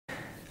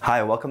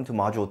Hi, welcome to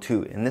Module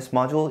 2. In this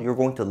module, you're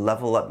going to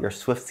level up your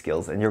Swift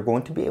skills and you're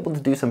going to be able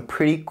to do some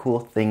pretty cool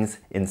things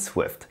in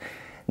Swift.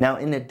 Now,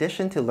 in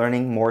addition to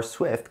learning more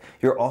Swift,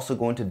 you're also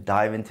going to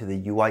dive into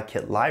the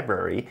𝗦𝘁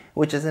library,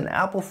 which is an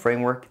Apple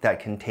framework that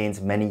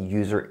contains many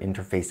user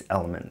interface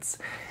elements.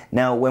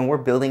 Now, when we're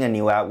building a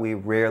new app, we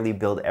rarely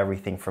build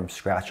everything from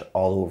scratch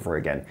all over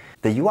again.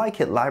 The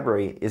𝗦𝘁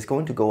library is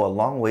going to go a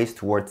long ways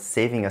towards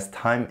saving us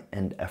time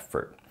and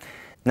effort.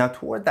 Now,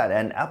 toward that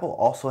end, Apple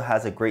also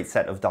has a great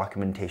set of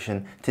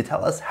documentation to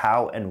tell us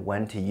how and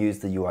when to use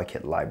the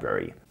𝗦𝘁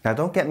library. Now,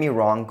 don't get me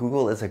wrong,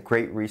 Google is a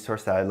great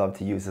resource that I love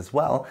to use as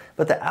well,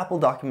 but the Apple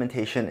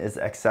documentation is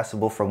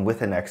accessible from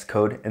within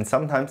Xcode, and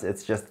sometimes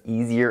it's just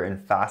easier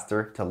and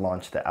faster to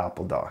launch the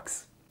Apple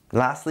docs.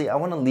 Lastly, I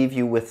want to leave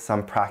you with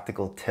some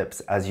practical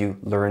tips as you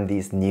learn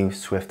these new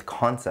Swift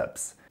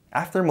concepts.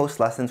 After most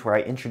lessons where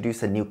I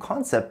introduce a new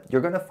concept, you're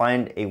going to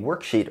find a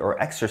worksheet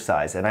or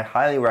exercise, and I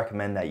highly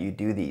recommend that you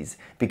do these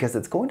because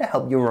it's going to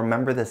help you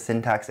remember the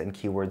syntax and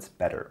keywords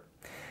better.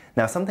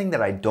 Now, something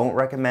that I don't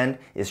recommend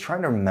is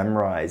trying to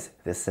memorize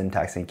this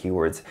syntax and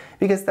keywords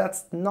because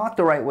that's not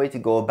the right way to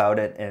go about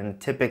it, and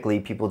typically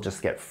people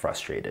just get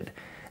frustrated.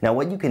 Now,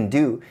 what you can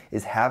do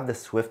is have the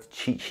Swift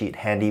cheat sheet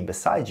handy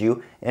beside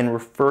you and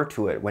refer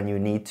to it when you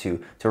need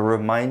to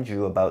remind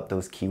you about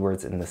those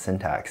keywords in the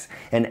syntax.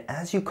 And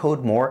as you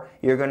code more,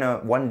 you're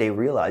gonna one day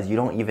realize you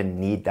don't even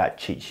need that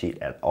cheat sheet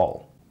at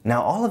all.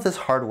 Now, all of this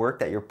hard work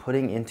that you're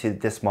putting into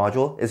this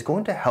module is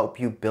going to help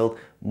you build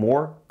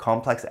more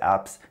complex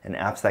apps and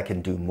apps that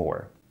can do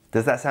more.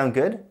 Does that sound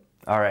good?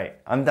 All right,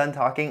 I'm done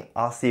talking.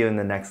 I'll see you in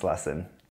the next lesson.